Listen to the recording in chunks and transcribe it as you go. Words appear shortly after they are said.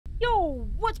Yo,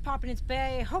 what's poppin'? It's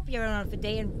Bay. Hope you're on for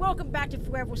day, and welcome back to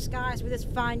Forever Skies, where this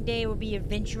fine day will be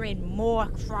adventuring more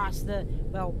across the,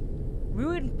 well,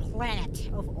 ruined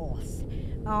planet of Earth.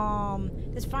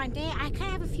 This fine day, I kind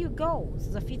of have a few goals.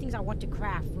 There's a few things I want to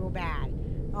craft real bad.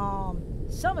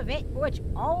 Some of it,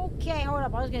 okay, hold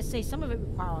up, I was gonna say some of it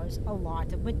requires a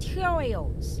lot of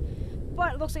materials.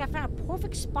 But it looks like I found a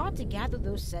perfect spot to gather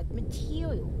those said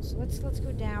materials. Let's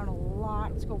go down a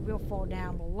lot. Let's go real far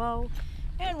down below.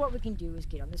 And what we can do is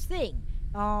get on this thing.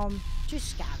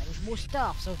 Just scavenge more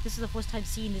stuff. So if this is the first time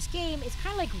seeing this game, it's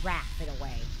kind of like Raft in a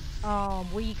way.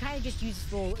 Where you kind of just use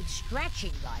this little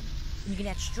extraction gun. And you can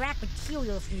extract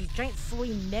materials from these giant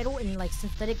furry metal and like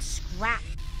synthetic scrap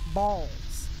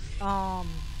balls. I'm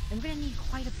gonna need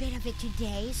quite a bit of it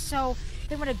today, so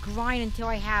I'm gonna grind until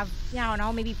I have, I don't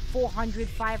know, maybe 400,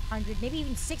 500, maybe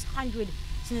even 600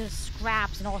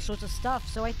 scraps and all sorts of stuff.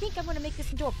 So I think I'm gonna make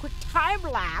this into a quick time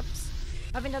lapse.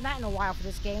 I haven't done that in a while for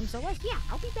this game, so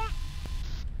I'll be back.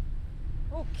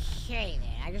 Okay then,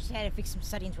 I just had to fix some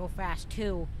settings real fast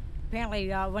too. Apparently,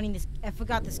 running this, I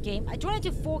forgot this game. I joined it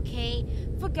to 4K,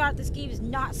 forgot this game is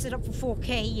not set up for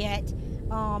 4K yet.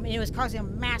 And it was causing a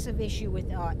massive issue with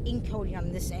encoding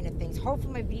on this end of things.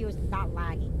 Hopefully my video is not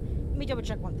lagging. Let me double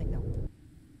check one thing though.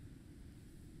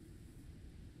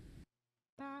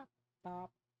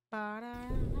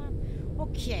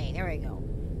 Okay, there we go.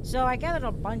 So I gathered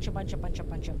a bunch of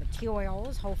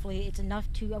materials. Hopefully it's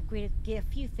enough to upgrade it, get a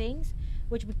few things.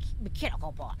 Which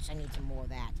mechanical parts, I need some more of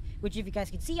that. Which if you guys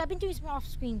can see, I've been doing some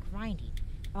off-screen grinding.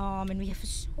 And we have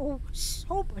so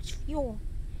much fuel.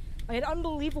 An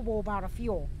unbelievable amount of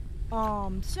fuel.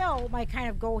 So my kind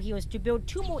of goal here is to build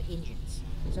 2 more engines.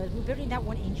 So as we're building that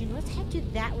one engine, let's head to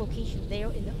that location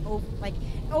there in the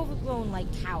overgrown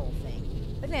tower thing.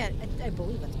 I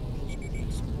believe that's the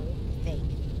location. I think.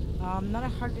 Not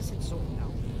 100% certain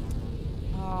though.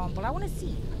 But I want to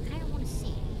see. I kind of want to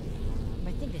see.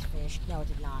 I think this finished. No, it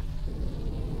did not.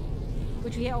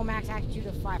 Which we hit our max altitude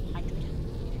of 500.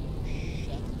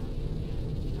 Shit.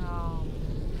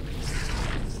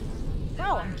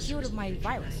 Oh, I'm cured of my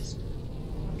virus.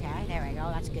 Okay, there we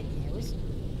go. That's good news.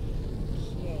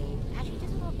 Okay. Actually, it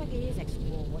doesn't look like it is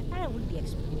explorable. I thought it would be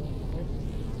explorable, but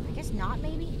I guess not,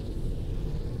 maybe?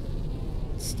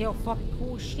 Still fucking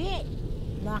cool shit.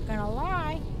 Not gonna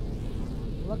lie.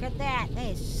 Look at that. That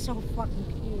is so fucking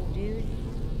cool, dude.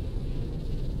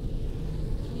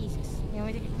 Jesus. Yeah,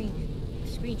 let me take a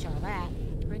screenshot of that.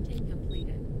 Printing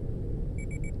completed.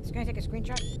 Just gonna take a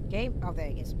screenshot. Okay. Oh, there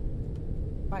it is.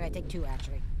 I gotta take 2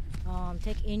 actually.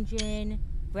 Take engine,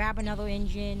 grab another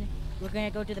engine. We're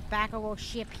gonna go to the back of our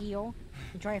ship here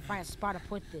and try to find a spot to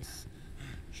put this.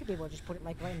 Should be able to just put it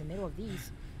right in the middle of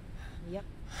these. Yep.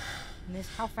 And this,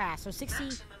 how fast? So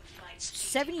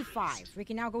 75. We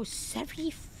can now go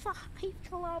 75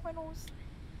 kilometers.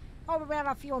 Oh, we ran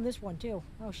out of fuel on this one too.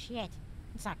 Oh shit.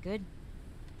 That's not good.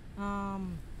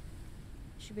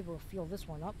 Should be able to fuel this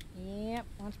one up. Yep.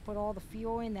 Let's put all the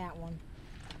fuel in that one.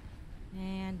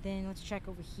 And then let's check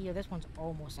over here. This one's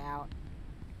almost out.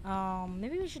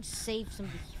 Maybe we should save some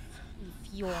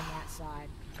fuel on that side.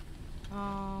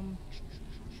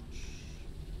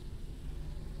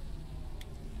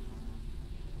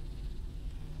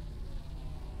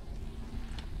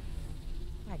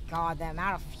 My God, the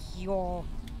amount of fuel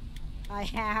I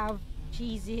have.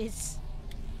 Jesus.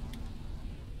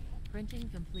 Printing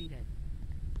completed.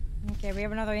 Okay, we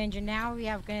have another engine now.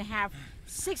 Gonna have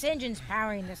 6 engines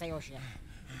powering this airship.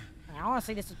 And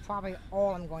honestly, this is probably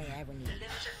all I'm going to ever need. The limit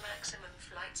of maximum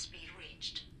flight speed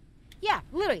reached. Yeah,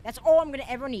 literally, that's all I'm gonna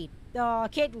ever need. I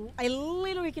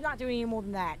literally cannot do any more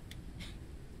than that.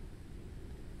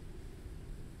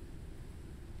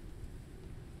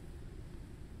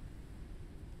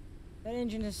 That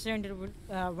engine is soon to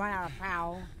run out of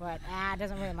power, but it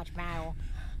doesn't really much matter.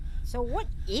 So what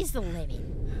is the limit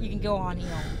you can go on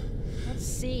here? Let's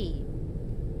see.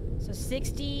 So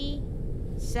 60,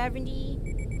 70.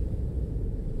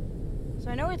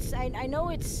 So I know it's okay,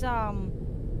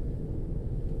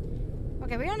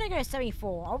 we're only going to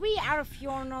 74. Are we out of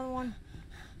fuel on another one?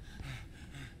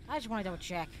 I just want to double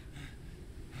check.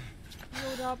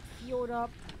 Fueled up, fueled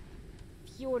up,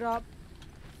 fueled up,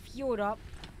 fueled up,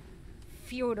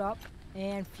 fueled up,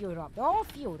 and fueled up. They're all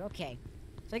fueled, okay.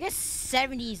 So I guess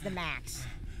 70 is the max,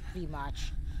 pretty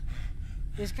much.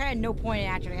 There's kind of no point in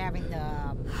actually having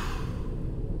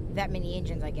that many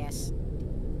engines, I guess.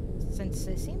 Since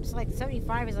it seems like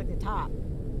 75 is like the top.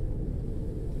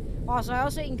 Also, I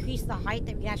also increased the height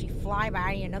that we can actually fly by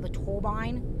adding another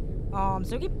turbine.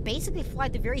 So we can basically fly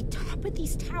at the very top of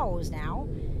these towers now.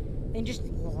 And just, we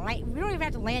don't even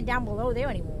have to land down below there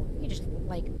anymore. We can just,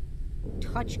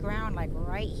 touch ground, like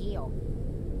right here.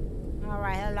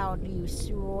 Alright, hello, you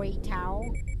soy towel.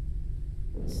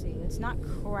 Let's see, let's not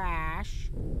crash.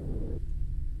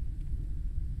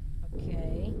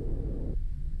 Okay.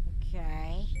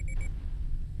 Okay.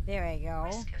 There we go.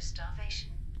 Risk of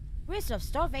starvation. Risk of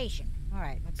starvation.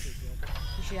 Alright, let's see here.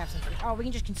 We should have some food. Oh, we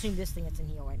can just consume this thing that's in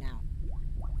here right now.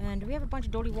 And do we have a bunch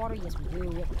of dirty water? Yes, we do.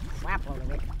 We have a crap load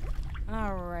of it.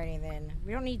 Alrighty then.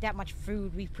 We don't need that much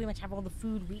food. We pretty much have all the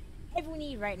food we ever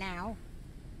need right now.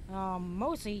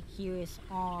 Mostly here is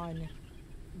on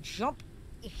jump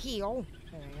here.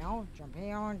 There we go. Jump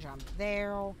here, jump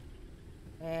there.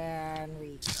 And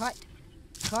we cut,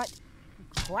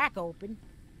 crack open.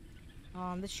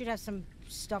 This should have some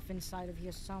stuff inside of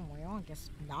here somewhere. I guess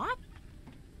not.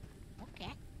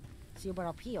 Okay. See about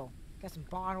up here. Got some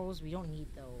bottles. We don't need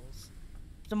those.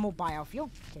 Some more biofuel.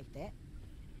 Take that.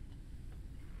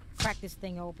 Crack this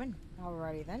thing open.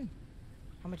 Alrighty then.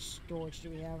 How much storage do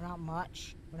we have? Not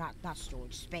much. Well, not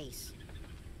storage. Space.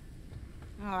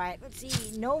 Alright, let's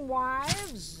see. Gnome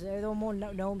wives. Are there more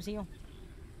gnomes here?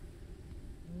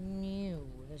 No,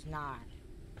 there's not.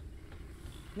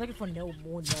 I'm looking for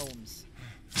more gnomes.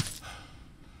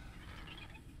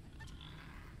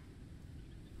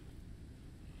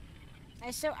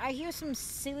 I hear some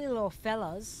silly little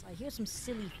fellas. I hear some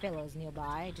silly fellas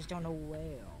nearby. I just don't know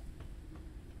where.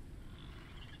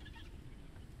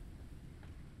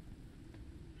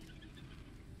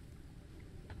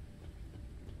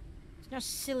 There's no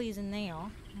sillies in there.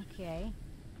 Okay.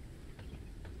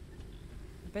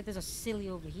 I bet there's a silly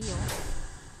over here.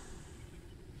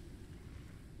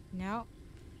 No.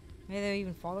 Maybe they'll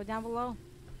even follow down below.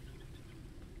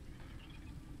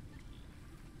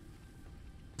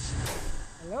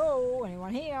 Hello?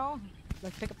 Anyone here?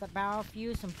 Let's pick up the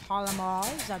biofuel, some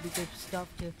polymers. That'd be good stuff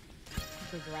to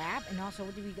grab. And also,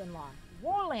 what did we unlock?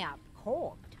 Wall lamp.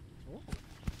 Corked. Ooh.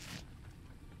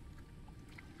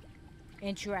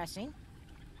 Interesting.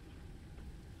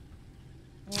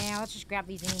 Yeah, let's just grab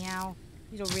these anyhow.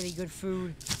 These are really good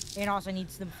food. And also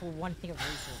needs them for one thing of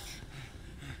research.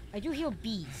 I do hear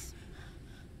bees.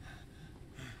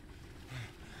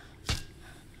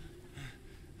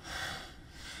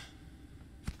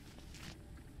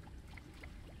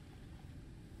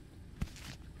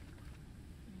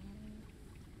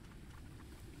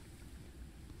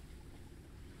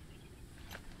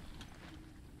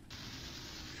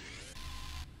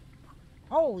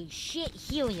 Holy shit,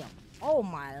 helium. Oh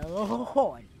my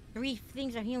lord. 3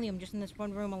 things of helium just in this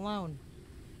one room alone.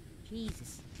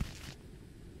 Jesus.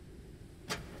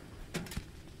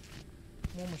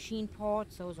 More machine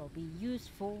parts, those will be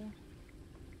useful.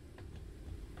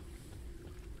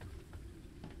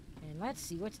 And let's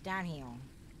see what's down here.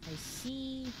 I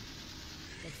see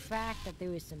the fact that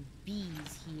there is some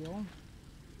bees here.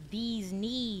 Bees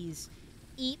knees.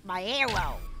 Eat my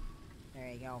arrow. There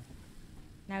you go.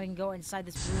 Now we can go inside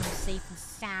this room safe and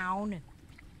sound.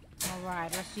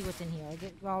 Alright, let's see what's in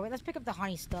here. Well, let's pick up the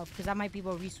honey stuff, because I might be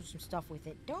able to research some stuff with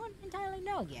it. Don't entirely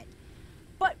know yet.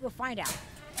 But we'll find out.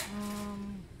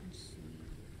 Let's see.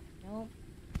 Nope.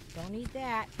 Don't need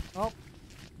that. Oh,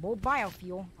 more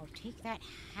biofuel. I'll take that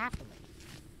happily.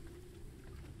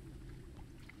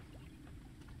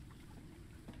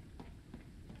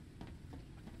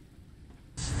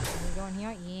 Can we go in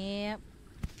here? Yep.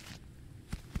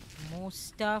 More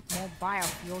stuff, more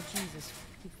biofuel. Jesus.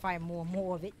 Keep finding more and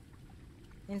more of it.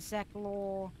 Insect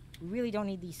lore. We really don't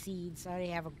need these seeds. I already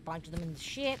have a bunch of them in the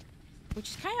ship.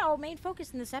 Which is kind of our main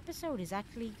focus in this episode, is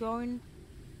actually going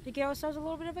to get ourselves a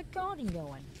little bit of a garden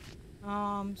going.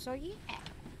 So yeah.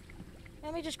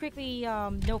 Let me just quickly,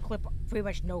 pretty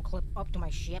much no clip up to my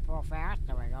ship real fast.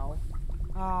 There we go.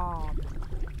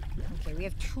 Okay, we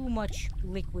have too much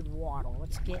liquid water.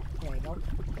 Let's get, there we go.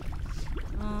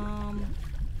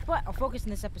 But our focus in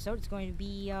this episode is going to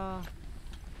be,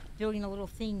 building a little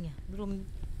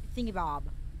thingy-bob.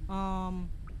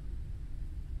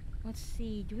 Let's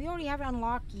see. Do we already have it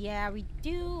unlocked? Yeah, we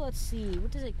do. Let's see.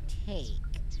 What does it take?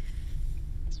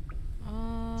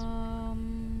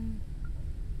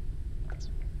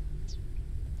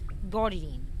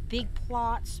 Gardening. Big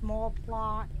plot, small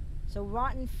plot. So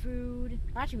rotten food.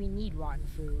 Actually, we need rotten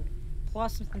food.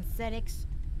 Plus some synthetics.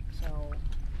 So,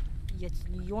 let's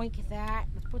yoink that.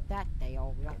 Let's put that there.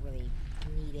 We don't really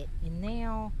need it in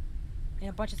there. And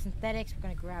a bunch of synthetics. We're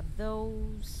going to grab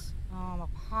those.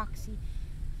 Epoxy.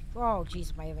 Oh,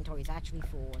 jeez, my inventory is actually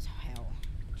full as hell.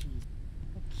 Jeez.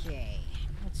 Okay.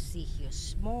 Let's see here.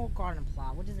 Small garden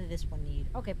plot. What does this one need?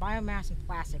 Okay, biomass and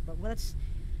plastic. But let's...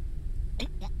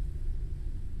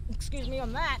 Excuse me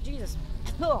on that. Jesus.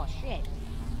 Oh, shit.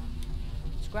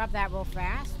 Let's grab that real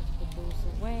fast. Let's put those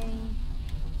away.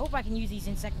 Hope I can use these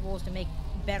insect rolls to make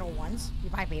better ones.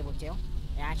 We might be able to.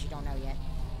 I actually don't know yet.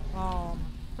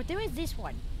 But there is this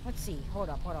one. Let's see. Hold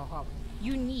up.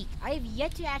 Unique. I have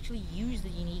yet to actually use the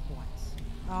unique ones.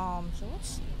 So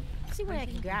let's see what I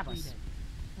can grab us.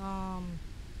 So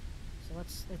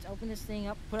let's open this thing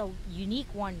up. Put a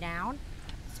unique one down.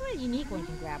 Let's see what a unique one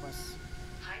can grab us.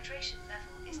 Hydration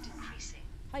level is decreasing.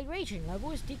 Hydration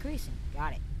level is decreasing.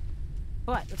 Got it.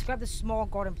 But let's grab the small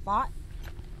garden plot.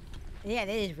 Yeah,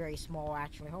 that is very small,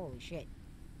 actually. Holy shit.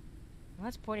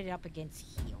 Let's put it up against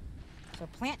here. So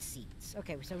plant seeds.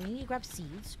 Okay, so we need to grab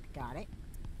seeds. Got it.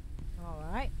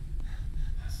 Alright.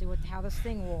 Let's see how this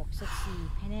thing works. Let's see.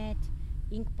 Pennant,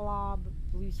 ink blob,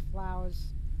 blue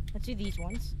flowers. Let's do these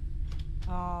ones.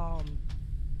 And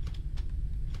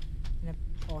the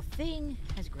thing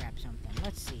has grabbed something.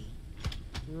 Let's see.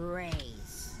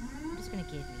 Raise. What is it gonna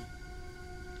give me?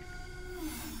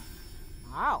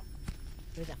 Oh.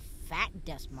 There's a fat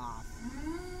dust moth.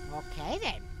 Okay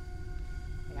then.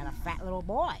 I got a fat little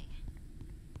boy.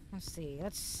 Let's see.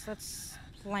 Let's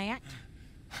plant.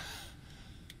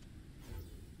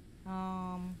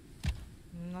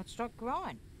 Let's start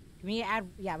growing. We need to add.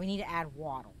 Yeah, we need to add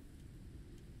waddle.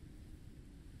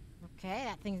 Okay,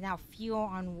 that thing's now fuel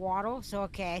on waddle. So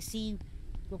okay, I see.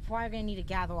 We're probably gonna need to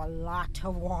gather a lot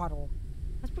of waddle.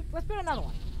 Let's put another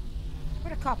one.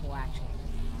 Put a couple actually.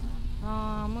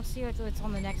 Let's see what's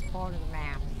on the next part of the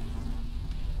map.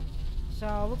 So,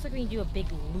 it looks like we can do a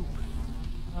big loop.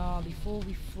 Before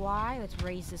we fly, let's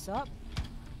raise this up.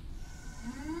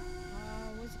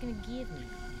 What's it gonna give me?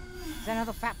 Is that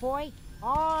another fat boy?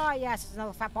 Oh, yes, it's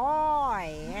another fat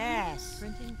boy. Yes.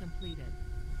 Printing completed.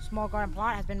 Small garden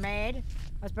plot has been made.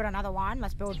 Let's build another one.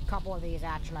 Let's build a couple of these,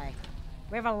 actually.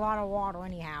 We have a lot of water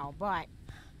anyhow, but...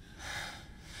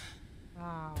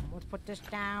 let's put this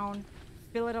down.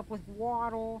 Fill it up with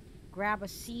water. Grab a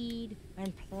seed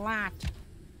and plant.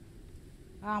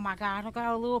 Oh my god, look at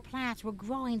our little plants. We're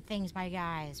growing things, my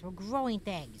guys. We're growing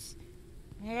things.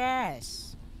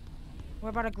 Yes. We're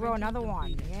about to grow another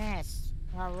one. Yes.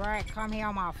 Alright, come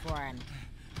here, my friend.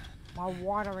 My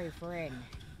watery friend.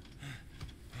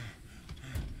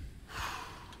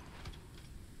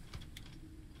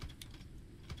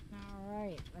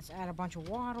 Alright, let's add a bunch of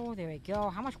water. There we go.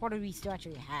 How much water do we still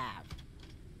actually have?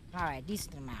 Alright,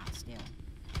 decent amount still.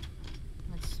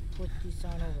 Let's put this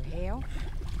on over here.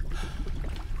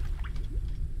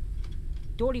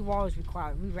 Dirty water is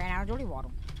required. We ran out of dirty water.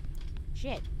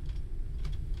 Shit.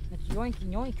 Let's yoink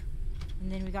and yoink.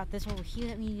 And then we got this over here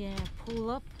that we need to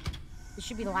pull up. This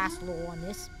should be the last lure on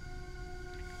this.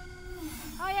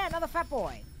 Oh yeah, another fat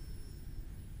boy.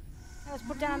 Now let's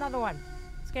put down another one.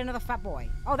 Let's get another fat boy.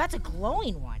 Oh, that's a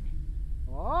glowing one.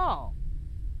 Oh.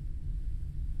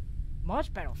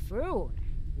 Much better food.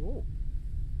 Ooh.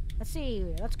 Let's see.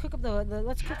 Let's cook up the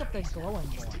glowing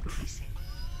boy.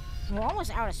 We're almost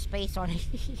out of space on it.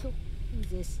 Who's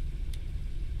this?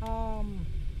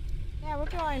 Yeah, we're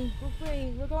going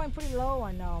pretty low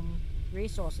on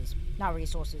resources. Not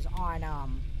resources,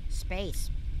 on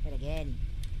space. But again,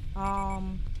 I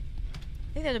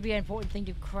think that'll be an important thing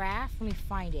to craft. Let me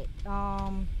find it.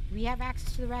 We have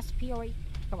access to the recipe already.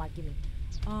 Come on, give me.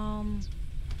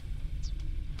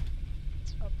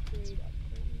 Upgrade.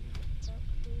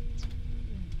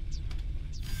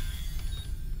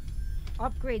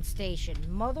 Upgrade station,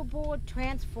 motherboard,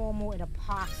 transformer, and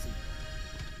epoxy.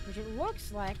 Which it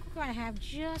looks like we're gonna have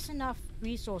just enough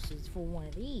resources for one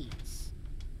of these.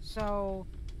 So,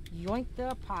 yoink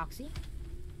the epoxy.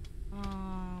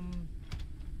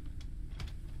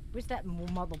 Where's that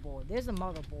motherboard? There's the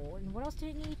motherboard. And what else did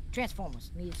it need?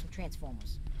 Transformers. We needed some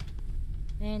transformers.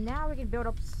 And now we can build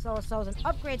up ourselves an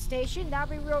upgrade station.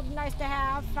 That'll be real nice to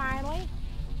have, finally.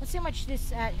 Let's see how much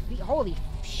this, holy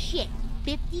shit,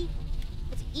 50?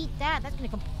 Let's eat that. That's gonna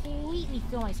completely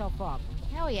fill myself up.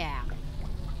 Hell yeah.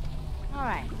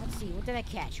 Alright, let's see. What did I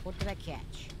catch? What did I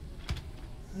catch?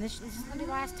 And this is gonna be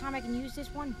the last time I can use this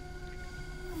one?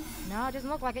 No, it doesn't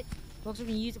look like it. Looks like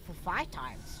we can use it for 5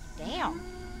 times. Damn.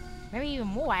 Maybe even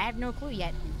more. I have no clue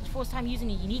yet. It's the first time using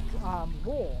a unique,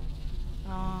 wall.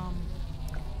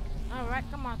 Alright,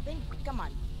 come on, thing. Come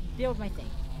on. Build my thing.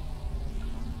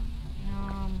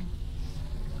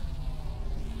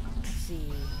 Let's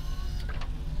see.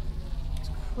 Let's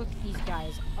cook these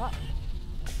guys up.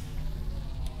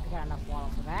 We got enough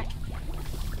water for that.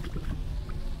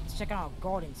 Let's check out our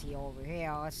gardens here over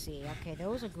here. Let's see. Okay,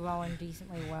 those are growing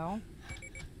decently well.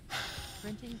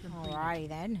 Printing completed. Alrighty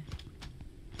then.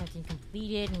 Printing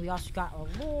completed, and we also got a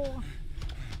lure.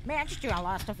 Man, I'm just doing a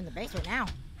lot of stuff in the basement now.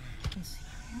 Let's see.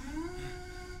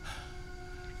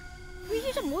 Can we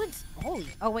use some woods? Holy.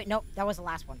 Oh, wait, no. That was the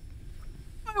last one.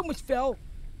 I almost fell.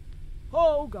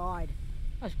 Oh god.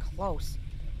 That was close.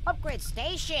 Upgrade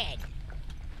station!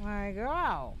 There we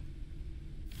go.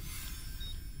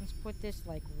 Let's put this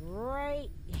like right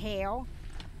here.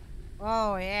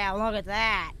 Oh yeah, look at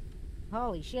that.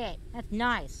 Holy shit, that's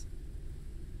nice.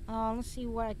 Let's see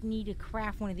what I need to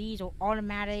craft one of these. Or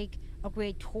automatic,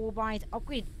 upgrade turbines,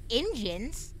 upgrade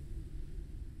engines?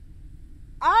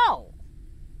 Oh!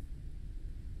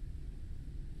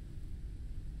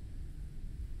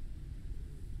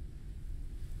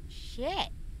 Shit.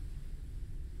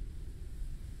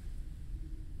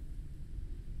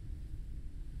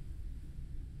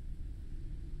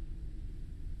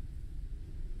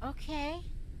 Okay.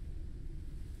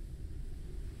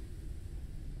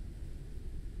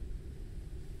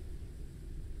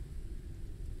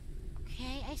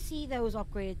 Okay, I see those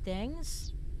upgraded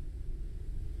things.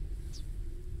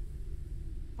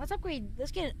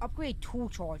 Let's get an upgrade tool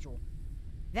charger.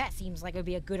 That seems like it would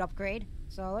be a good upgrade.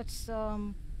 So let's,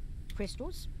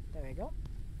 crystals. There we go.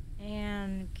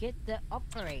 And get the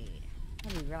upgrade.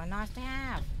 That'd be really nice to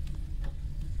have.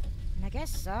 And I guess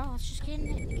so. Let's just get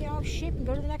off ship and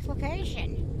go to the next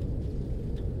location.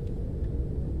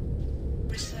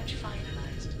 Research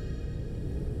finalized.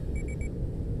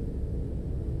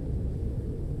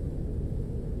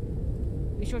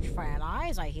 Research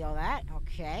finalized. I hear that.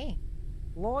 Okay.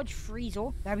 Large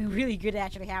freezer. That'd be really good to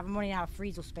actually have. I'm running out of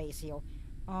freezer space here.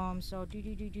 So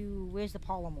where's the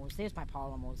polymers? There's my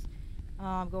polymers.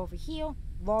 Go over here.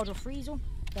 Larger freezer.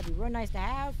 That'd be real nice to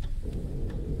have.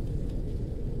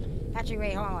 Actually,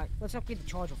 wait, hold on. Let's upgrade the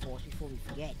charger first before we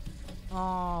forget.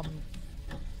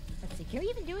 Let's see. Can we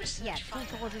even do it? Yeah,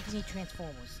 two chargers. We need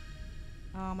transformers.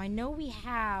 I know we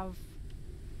have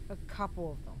a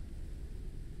couple of them.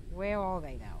 Where are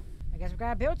they, though? I guess we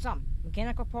gotta build some.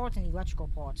 Mechanical parts and electrical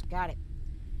parts. Got it.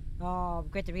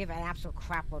 Great that we have an absolute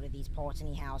crapload of these parts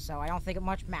anyhow, so I don't think it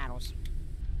much matters.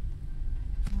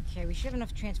 Okay, we should have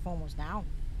enough transformers now.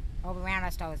 Oh, we ran out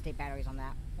of solid-state batteries on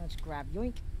that. Let's grab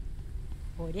yoink.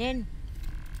 Put it in.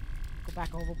 Go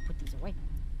back over, put these away.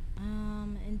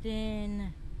 And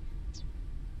then...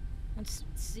 Let's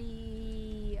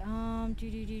see...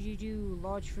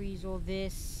 Large freezer,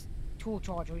 this... Tool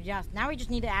charger. Just now we just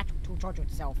need the actual tool charger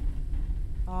itself.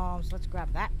 So let's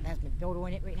grab that. That's my builder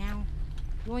in it right now.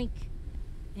 Yoink.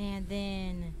 And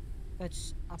then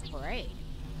let's upgrade.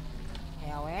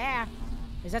 Hell yeah.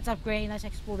 Because that's upgrading. Let's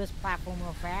explore this platform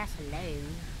real fast. Hello.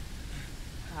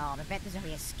 Oh, I bet there's gonna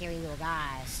be a scary little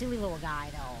guy. Silly little guy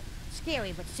though.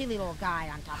 Scary but silly little guy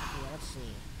on top of here. Let's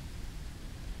see.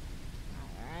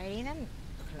 Alrighty then.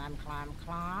 Climb, climb,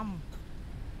 climb.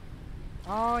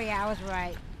 Oh yeah, I was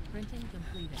right. Printing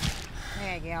completed.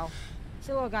 There you go. So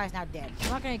the little guy's now dead. I'm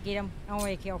not gonna get him. I don't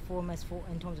really care for him as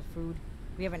in terms of food.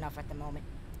 We have enough at the moment.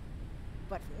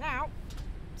 But for now,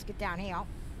 let's get down here.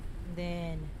 And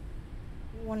then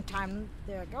one time,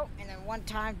 there we go. And then one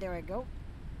time, there we go.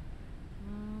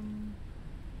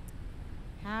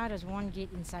 How does one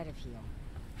get inside of here?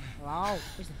 Oh,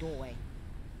 where's the doorway?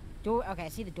 Okay, I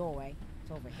see the doorway.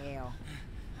 It's over here.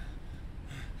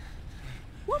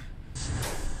 Whoop!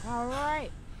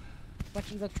 Alright.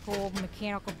 Bunch of electrical,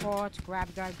 mechanical parts. Grab,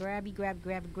 grabby. There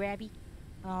we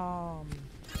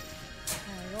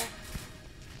go.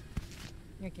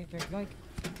 Yoink.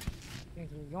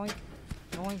 Yoink.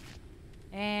 Yoink.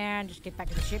 And just get back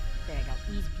to the ship. There you go.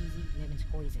 Easy peasy, lemon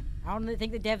squeezy. I don't really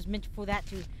think the devs meant for that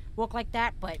to work like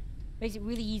that, but makes it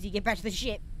really easy to get back to the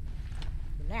ship.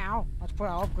 But now, let's put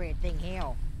our upgrade thing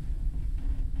here.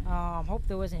 Hope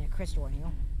there wasn't a crystal in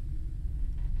here.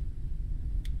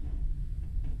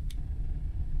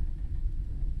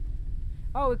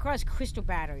 Oh, it requires crystal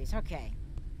batteries. Okay.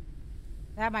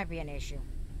 That might be an issue.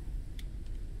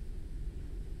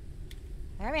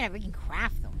 I mean, we can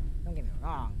craft them. Don't get me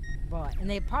wrong. And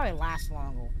they probably last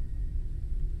longer.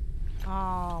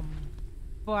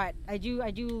 But I do,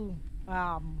 I don't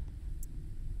know.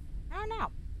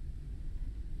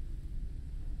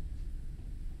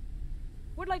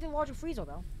 Would like the larger freezer,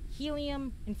 though.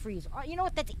 Helium and freezer. Oh, you know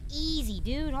what? That's easy,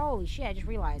 dude. Holy shit, I just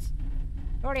realized.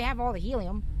 I already have all the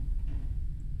helium.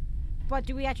 But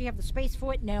do we actually have the space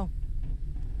for it? No.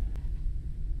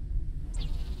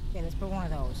 Okay, let's put one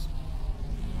of those.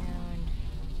 And...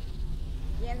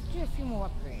 yeah, let's do a few more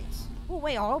upgrades. Oh,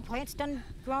 wait, are all plants done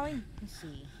growing? Let's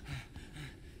see.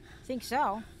 Think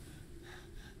so.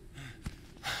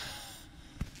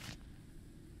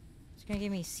 It's gonna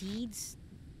give me seeds.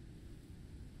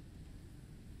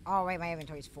 Oh, wait, my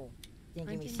inventory's full. Didn't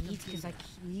give me seeds because I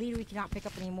literally cannot pick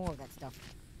up any more of that stuff.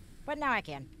 But now I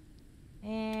can.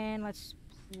 And let's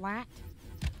plant.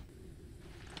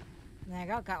 There I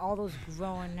go. Got all those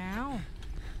growing now.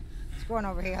 Let's going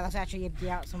over here. Let's actually empty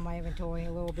out some of my inventory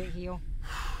a little bit here.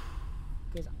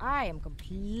 Because I am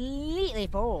completely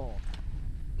full.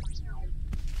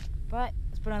 But,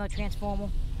 let's put on a transformer.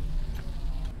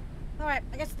 Alright,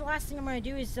 I guess the last thing I'm going to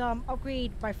do is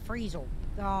upgrade my freezer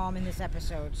in this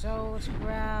episode. So, let's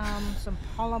grab some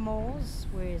polymers.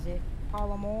 Where is it?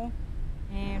 Polymer.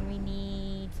 And we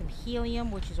need some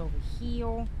helium, which is over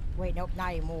here. Wait, nope, not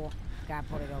anymore. Gotta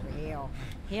put it over here.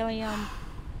 Helium.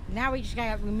 Now we just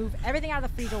gotta remove everything out of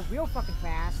the freezer real fucking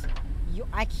fast.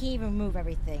 I can't even remove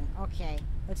everything. Okay,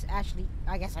 let's actually...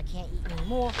 I guess I can't eat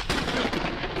anymore.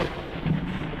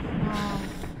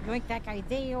 Yoink that guy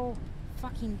there.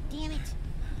 Fucking damn it.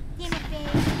 Damn it, babe.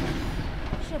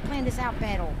 Should have planned this out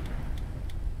better.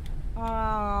 Put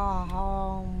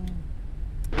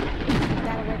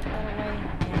that away.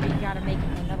 And we gotta make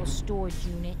another storage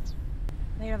unit.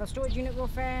 Make another storage unit real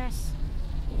fast.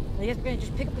 I guess we're gonna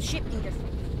just pick up the ship and just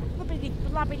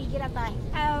flippity-floppity get out the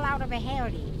hell out of a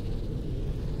howdy.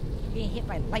 We're getting hit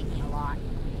by lightning a lot.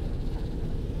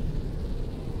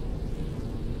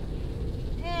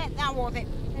 Not worth it.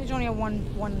 There's only a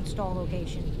one star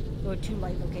location. Or a 2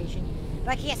 light location.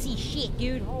 But I can't see shit,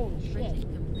 dude. Holy shit.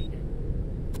 Printing completed.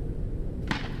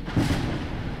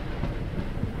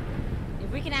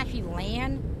 If we can actually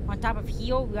land on top of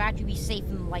here, we'll actually be safe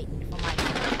from lightning from my...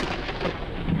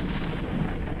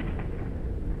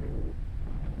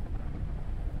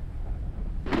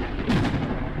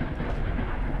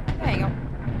 There you go.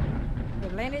 We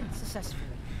landed successfully.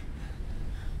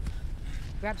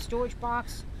 Grab storage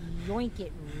box, yoink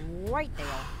it right there.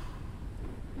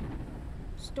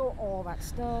 Store all that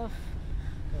stuff.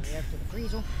 Go right up to the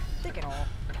freezer. Take it all.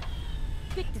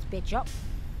 Pick this bitch up.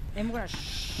 And we're gonna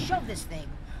shove this thing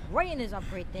right in this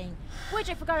upgrade thing. Which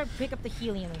I forgot to pick up the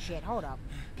helium and shit. Hold up.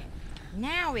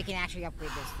 Now we can actually upgrade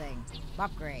this thing.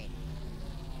 Upgrade.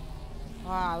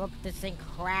 Oh, look at this thing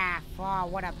craft. Oh,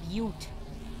 what a beaut.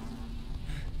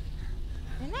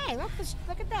 And hey, look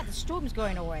at that. The storm's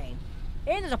going away.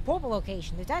 And there's a purple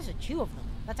location. There's actually 2 of them.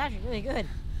 That's actually really good.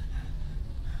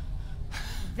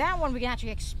 That one we can actually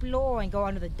explore and go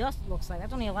under the dust, it looks like.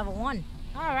 That's only a level 1.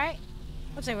 Alright.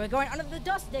 Looks like we're going under the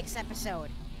dust next episode.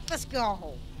 Let's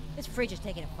go. This fridge is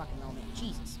taking a fucking moment.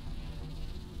 Jesus.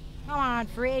 Come on,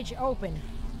 fridge. Open.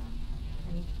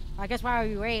 And I guess while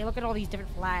we wait, look at all these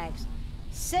different flags.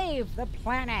 Save the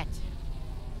planet.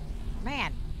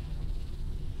 Man.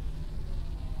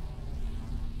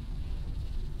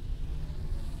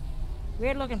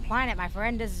 Weird looking planet, my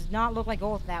friend. Does not look like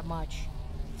Earth that much.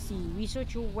 Let's see.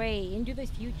 Research your way into the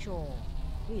future.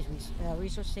 Please,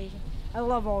 research station. I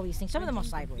love all these things. Some of them are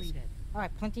sideways.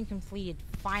 Alright, printing completed.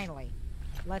 Finally.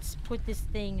 Let's put this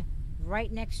thing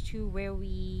right next to where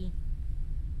we...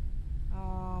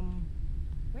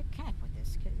 Where can I put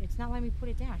this? It's not letting me put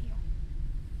it down here.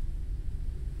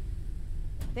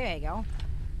 There you go.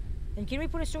 Then can we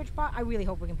put a storage box? I really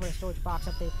hope we can put a storage box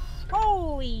up there.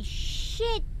 Holy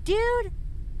shit, dude!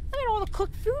 Look at all the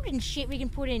cooked food and shit we can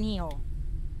put in here.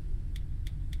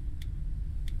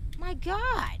 My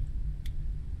god.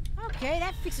 Okay,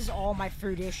 that fixes all my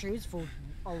food issues for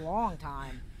a long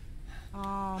time.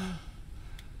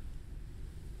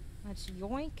 Let's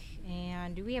yoink.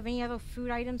 And do we have any other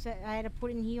food items that I had to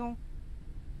put in here?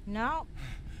 No.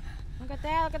 Look at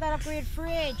that upgraded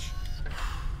fridge.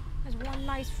 That's one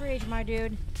nice fridge, my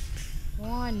dude.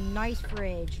 One nice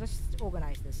fridge. Let's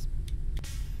organize this.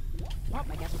 Well,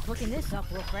 I guess we're cooking this up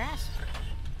real fast.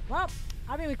 Well,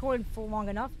 I've been recording for long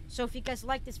enough, so if you guys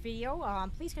like this video,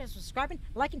 please consider subscribing,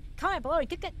 liking, comment below, and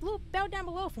click that little bell down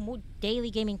below for more daily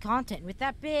gaming content. With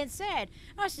that being said,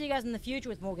 I'll see you guys in the future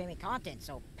with more gaming content,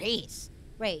 so peace.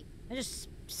 Wait, I just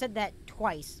said that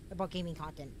twice about gaming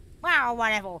content. Wow,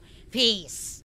 whatever. Peace.